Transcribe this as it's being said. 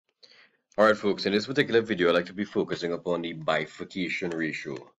Alright folks, in this particular video I'd like to be focusing upon the bifurcation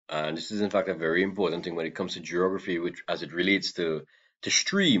ratio, and this is in fact a very important thing when it comes to geography, which as it relates to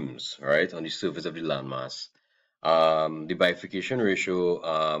streams, right, on the surface of the landmass. The bifurcation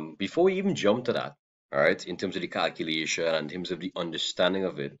ratio, before we even jump to that, alright, in terms of the calculation and in terms of the understanding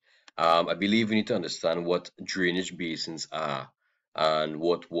of it, I believe we need to understand what drainage basins are and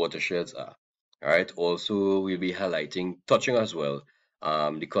what watersheds are. Alright, also we'll be touching as well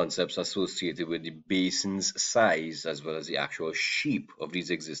the concepts associated with the basin's size as well as the actual shape of these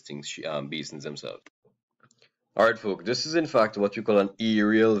existing basins themselves. All right, folks, this is in fact what we call an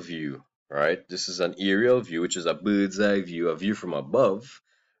aerial view, right? This is an aerial view, which is a bird's eye view, a view from above,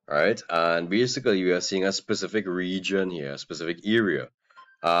 right? And basically, we are seeing a specific region here, a specific area.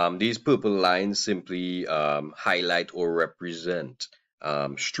 These purple lines simply highlight or represent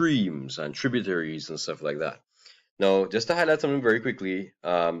streams and tributaries and stuff like that. Now, just to highlight something very quickly,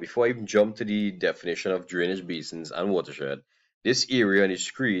 before I even jump to the definition of drainage basins and watershed, this area on the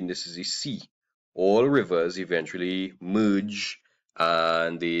screen, this is the sea. All rivers eventually merge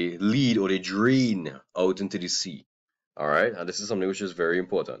and they lead or they drain out into the sea. All right, and this is something which is very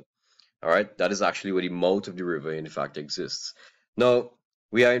important. All right, that is actually where the mouth of the river in fact exists. Now,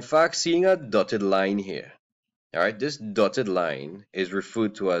 we are in fact seeing a dotted line here. All right, this dotted line is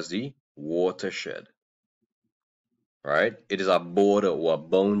referred to as the watershed. Right? It is a border or a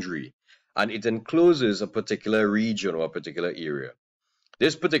boundary, and it encloses a particular region or a particular area.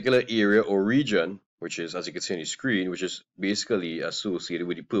 This particular area or region, which is, as you can see on the screen, which is basically associated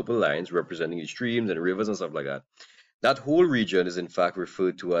with the purple lines representing the streams and rivers and stuff like that, that whole region is in fact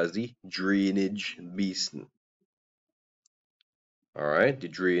referred to as the drainage basin. All right, the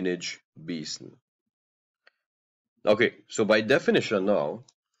drainage basin. Okay, so by definition now,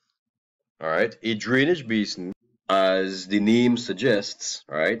 all right, a drainage basin, as the name suggests,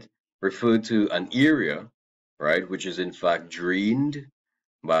 right, refer to an area, right, which is in fact drained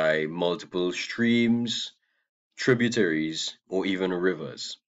by multiple streams, tributaries, or even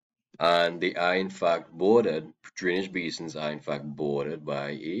rivers. And they are in fact bordered, drainage basins are in fact bordered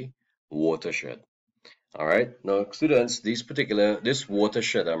by a watershed. All right, now students, this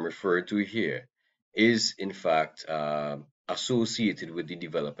watershed I'm referring to here is in fact associated with the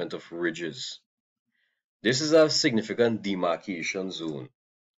development of ridges. This is a significant demarcation zone,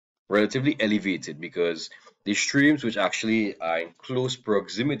 relatively elevated because the streams which actually are in close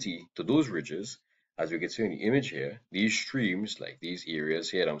proximity to those ridges, as we can see in the image here, these streams, like these areas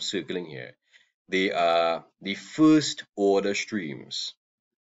here that I'm circling here, they are the first order streams.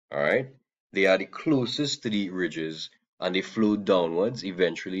 All right, they are the closest to the ridges and they flow downwards,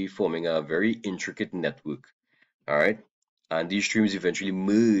 eventually forming a very intricate network. All right, and these streams eventually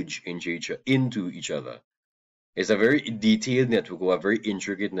merge into each other. It's a very detailed network or a very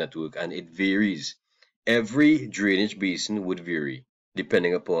intricate network, and it varies. Every drainage basin would vary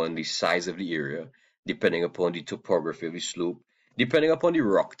depending upon the size of the area, depending upon the topography of the slope, depending upon the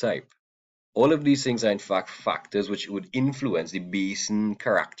rock type. All of these things are in fact factors which would influence the basin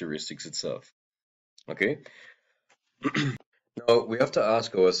characteristics itself. Okay, now we have to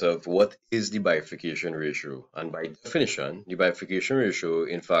ask ourselves, what is the bifurcation ratio? And by definition, the bifurcation ratio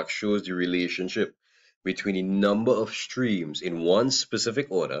in fact shows the relationship between the number of streams in one specific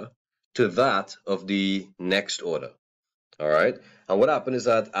order to that of the next order. All right. And what happens is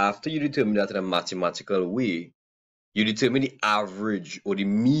that after you determine that in a mathematical way, you determine the average or the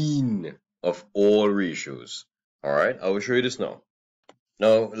mean of all ratios. All right. I will show you this now.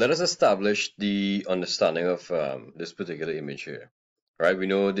 Now, let us establish the understanding of this particular image here. Right, we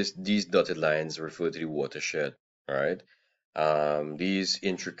know these dotted lines refer to the watershed. All right, these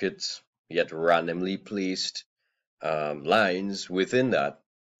intricate yet randomly placed lines within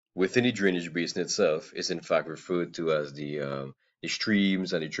the drainage basin itself, is in fact referred to as the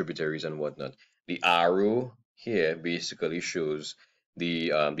streams and the tributaries and whatnot. The arrow here basically shows the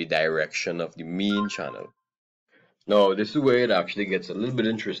direction of the main channel. Now, this is where it actually gets a little bit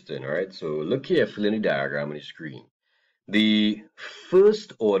interesting, all right? So look carefully in the diagram on the screen. The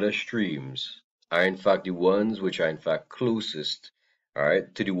first order streams are in fact the ones which are in fact closest, all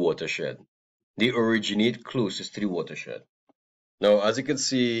right, to the watershed. They originate closest to the watershed. Now, as you can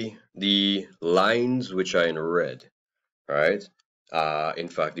see, the lines which are in red, right, are in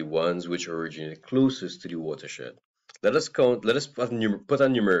fact the ones which originate closest to the watershed. Let us put a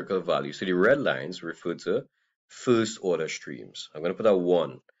numerical value. So the red lines refer to first order streams. I'm going to put a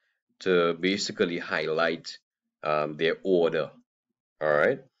 1 to basically highlight their order. All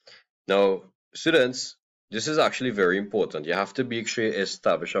right. Now, students, this is actually very important. You have to make sure you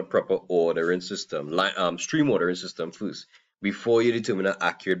establish a proper ordering system, stream ordering system first, before you determine an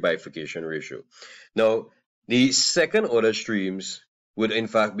accurate bifurcation ratio. Now, the second order streams would in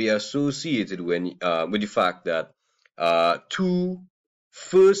fact be associated with the fact that two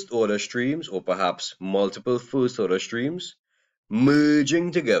first order streams, or perhaps multiple first order streams,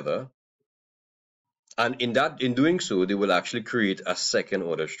 merging together, and in doing so, they will actually create a second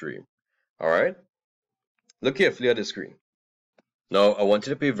order stream. All right, look carefully at the screen. Now, I want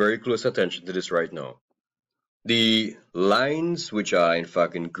you to pay very close attention to this right now. The lines which are in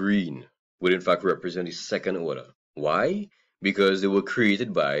fact in green would in fact represent the second order. Why? Because they were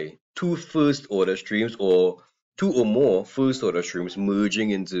created by two first order streams, or two or more first order streams merging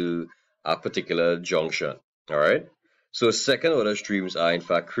into a particular junction. All right. So second order streams are in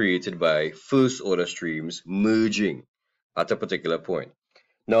fact created by first order streams merging at a particular point.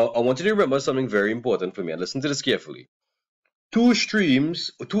 Now, I want you to remember something very important for me, and listen to this carefully. Two stream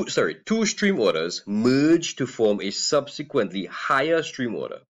orders merge to form a subsequently higher stream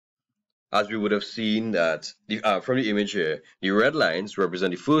order. As we would have seen that from the image here, the red lines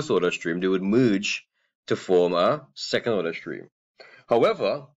represent the first order stream. They would merge to form a second order stream.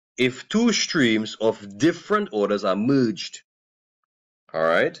 However, if two streams of different orders are merged, all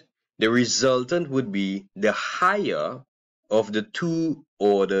right, the resultant would be the higher of the two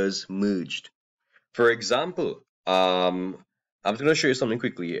orders merged. For example, I'm just going to show you something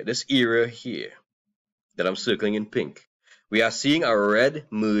quickly here. This area here that I'm circling in pink, we are seeing a red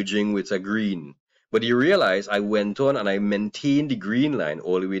merging with a green. But you realize I went on and I maintained the green line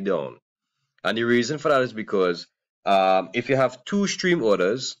all the way down. And the reason for that is because if you have two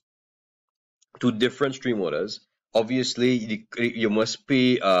different stream orders, obviously you must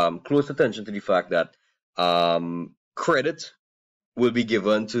pay close attention to the fact that credit will be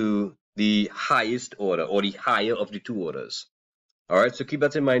given to the highest order, or the higher of the two orders. All right, so keep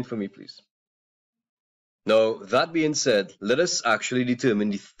that in mind for me, please. Now, that being said, let us actually determine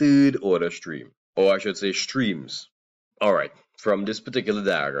the third order stream, or I should say streams. All right, from this particular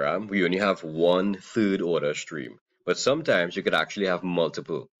diagram, we only have one third order stream, but sometimes you could actually have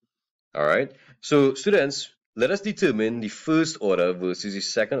multiple. All right, so students, let us determine the first order versus the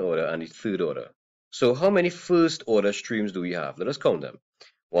second order and the third order. So how many first order streams do we have? Let us count them.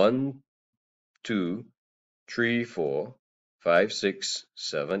 1, 2, 3, 4, 5, 6,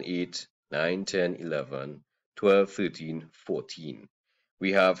 7, 8, 9, 10, 11, 12, 13, 14.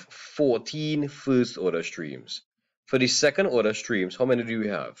 We have 14 first order streams. For the second order streams, how many do we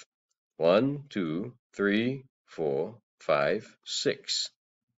have? 1, 2, 3, 4, 5, 6.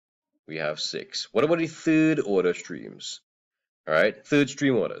 We have 6. What about the third order streams? All right, third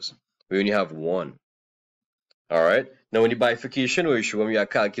stream orders. We only have 1. All right. Now, in the bifurcation ratio, when we are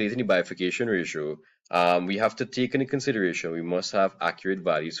calculating the bifurcation ratio, we have to take into consideration we must have accurate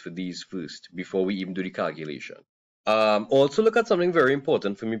values for these first before we even do the calculation. Also, look at something very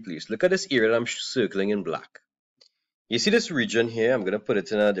important for me, please. Look at this area that I'm circling in black. You see this region here? I'm going to put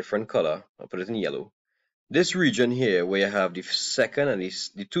it in a different color. I'll put it in yellow. This region here, where you have the second and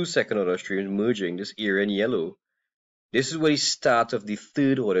the two second order streams merging, this area in yellow, this is where the start of the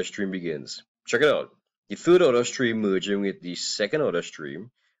third order stream begins. Check it out. The third order stream merging with the second order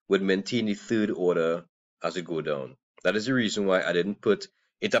stream would maintain the third order as it go down. That is the reason why I didn't put,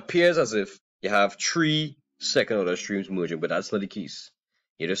 it appears as if you have 3 second order streams merging, but that's not the case.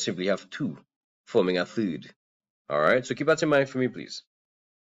 You just simply have 2 forming a third. Alright, so keep that in mind for me, please.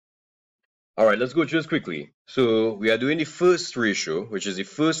 Alright, let's go through this quickly. So we are doing the first ratio, which is the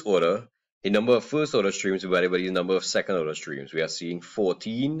first order, the number of first order streams divided by the number of second order streams. We are seeing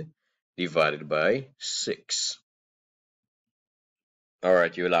 14 divided by 6. All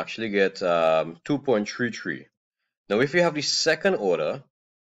right, you will actually get 2.33. Now, if you have the second order,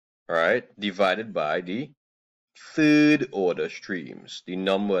 all right, divided by the third order streams, the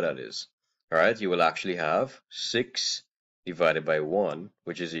number that is, all right, you will actually have 6 divided by 1,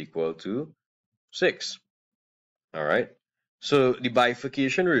 which is equal to 6. All right. So the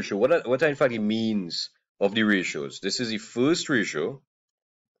bifurcation ratio, what in fact it means of the ratios. This is the first ratio,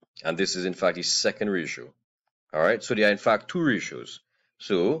 and this is in fact the second ratio. All right, so there are in fact 2 ratios.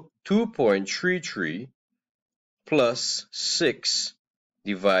 So 2.33 plus 6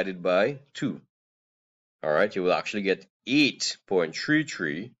 divided by 2. All right, you will actually get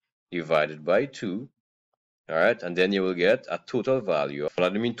 8.33 divided by 2. All right, and then you will get a total value of, well, I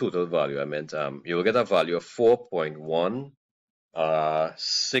didn't mean total value, I meant you will get a value of 4.165.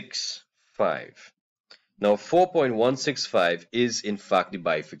 Now, 4.165 is in fact the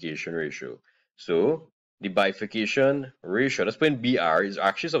bifurcation ratio. So the bifurcation ratio, let's put in BR, is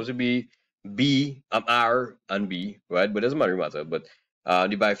actually supposed to be R and B, right? But it doesn't matter. But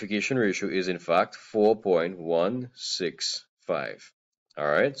the bifurcation ratio is in fact 4.165. 1.65. All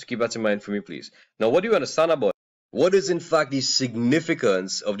right, so keep that in mind for me, please. Now, what do you understand about what is in fact the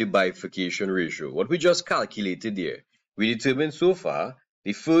significance of the bifurcation ratio? What we just calculated here, we determined so far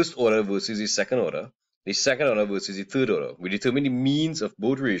the first order versus the second order versus the third order. We determined the means of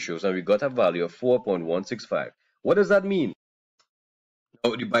both ratios and we got a value of 4.165. What does that mean?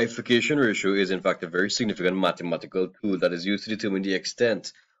 Now, the bifurcation ratio is in fact a very significant mathematical tool that is used to determine the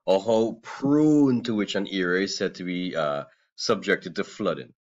extent or how prone to which an area is said to be subjected to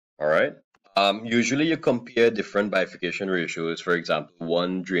flooding. All right. Usually you compare different bifurcation ratios, for example,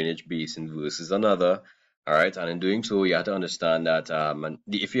 one drainage basin versus another. All right, and in doing so, you have to understand that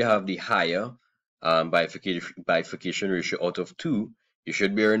if you have the higher bifurcation ratio out of two, you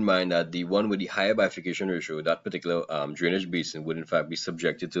should bear in mind that the one with the higher bifurcation ratio, that particular drainage basin, would in fact be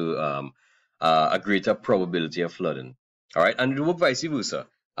subjected to a greater probability of flooding. All right, and it would work vice versa.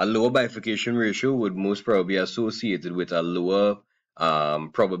 A lower bifurcation ratio would most probably be associated with a lower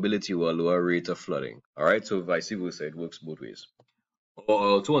probability or a lower rate of flooding. All right, so vice versa, it works both ways.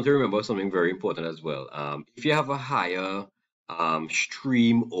 Also want to remember something very important as well. If you have a higher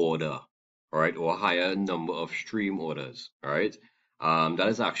stream order, all right, or a higher number of stream orders, all right, that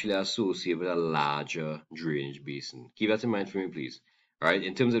is actually associated with a larger drainage basin. Keep that in mind for me, please. All right,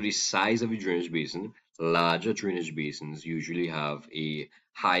 in terms of the size of the drainage basin, larger drainage basins usually have a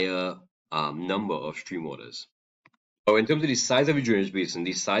higher number of stream orders. So in terms of the size of a drainage basin,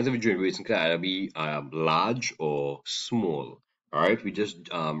 the size of a drainage basin can either be large or small. All right, we just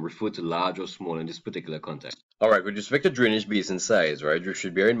refer to large or small in this particular context. All right, with respect to drainage basin size, right, you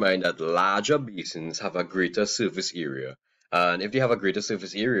should bear in mind that larger basins have a greater surface area. And if they have a greater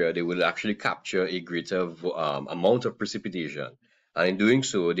surface area, they will actually capture a greater amount of precipitation. And in doing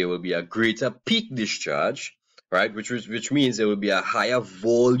so, there will be a greater peak discharge, right, which means there will be a higher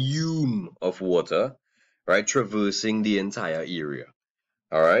volume of water, right, traversing the entire area.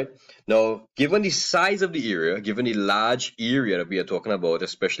 All right. Now, given the size of the area, given the large area that we are talking about,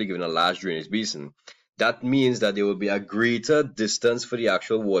 especially given a large drainage basin, that means that there will be a greater distance for the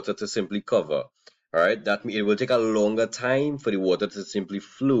actual water to simply cover. All right. That means it will take a longer time for the water to simply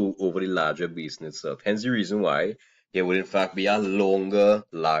flow over the larger basin itself. Hence the reason why there will in fact be a longer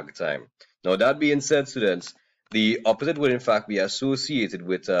lag time. Now, that being said, students, the opposite would in fact be associated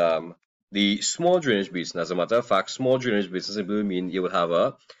with the small drainage basin. As a matter of fact, small drainage basin simply mean you will have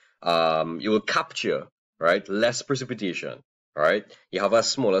you will capture, right, less precipitation. All right, you have a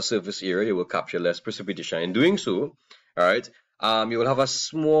smaller surface area, you will capture less precipitation. In doing so, all right, you will have a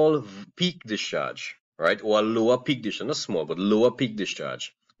small peak discharge, right, or a lower peak discharge, not small, but lower peak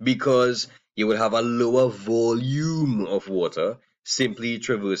discharge, because you will have a lower volume of water simply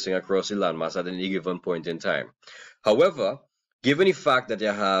traversing across the landmass at any given point in time. However, given the fact that you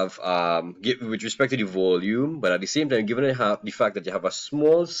have, with respect to the volume, but at the same time, given the fact that you have a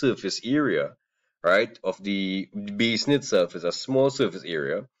small surface area, right, of the basin itself is a small surface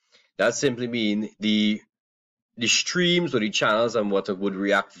area, that simply means the streams or the channels and water would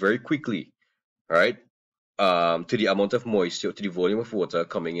react very quickly, right, to the amount of moisture, to the volume of water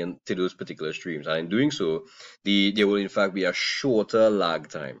coming into those particular streams. And in doing so, there will in fact be a shorter lag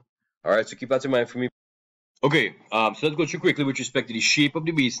time. All right, so keep that in mind for me. Okay, so let's go through quickly with respect to the shape of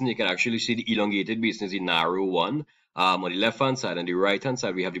the basin. You can actually see the elongated basin is the narrow one on the left-hand side, and the right-hand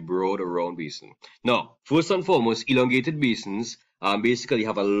side we have the broad or round basin. Now, first and foremost, elongated basins basically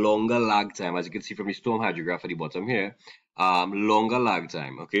have a longer lag time, as you can see from the storm hydrograph at the bottom here. Longer lag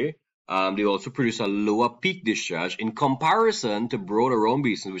time, okay? They also produce a lower peak discharge in comparison to broad or round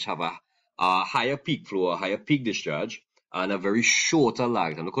basins, which have a higher peak flow, a higher peak discharge, and a very shorter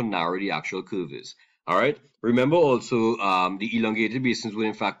lag time. Look how narrow the actual curve is. All right. Remember also, the elongated basins will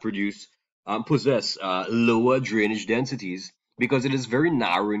in fact possess lower drainage densities because it is very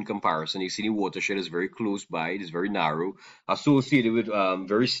narrow in comparison. You see the watershed is very close by. It is very narrow, associated with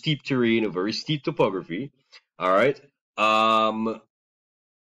very steep terrain or very steep topography. All right.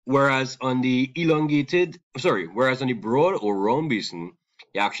 Whereas on the broad or round basin,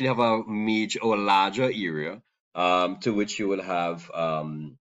 you actually have a major or larger area to which you will have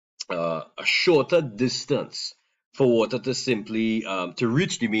a shorter distance for water to simply to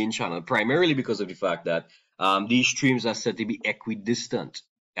reach the main channel, primarily because of the fact that these streams are said to be equidistant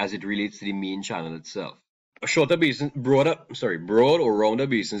as it relates to the main channel itself. A shorter basin, broad or rounder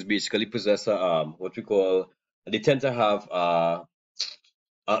basins basically possess what we call, they tend to have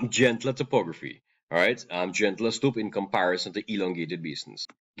gentler topography, all right, gentler slope in comparison to elongated basins.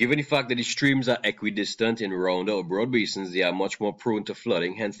 Given the fact that the streams are equidistant in rounder or broad basins, they are much more prone to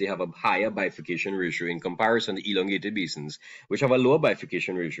flooding, hence they have a higher bifurcation ratio in comparison to elongated basins, which have a lower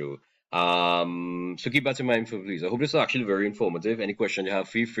bifurcation ratio. So keep that in mind, please. I hope this is actually very informative. Any question you have,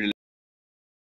 feel free to